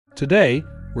Today,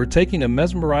 we're taking a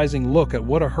mesmerizing look at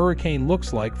what a hurricane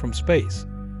looks like from space.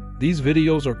 These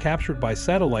videos are captured by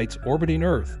satellites orbiting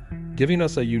Earth, giving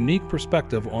us a unique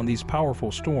perspective on these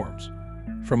powerful storms.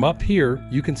 From up here,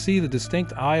 you can see the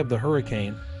distinct eye of the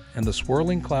hurricane and the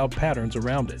swirling cloud patterns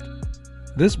around it.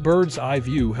 This bird's eye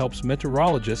view helps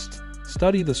meteorologists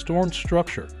study the storm's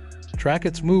structure, track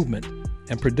its movement,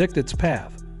 and predict its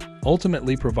path,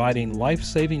 ultimately providing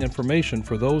life-saving information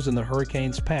for those in the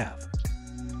hurricane's path.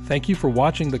 Thank you for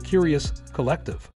watching The Curious Collective.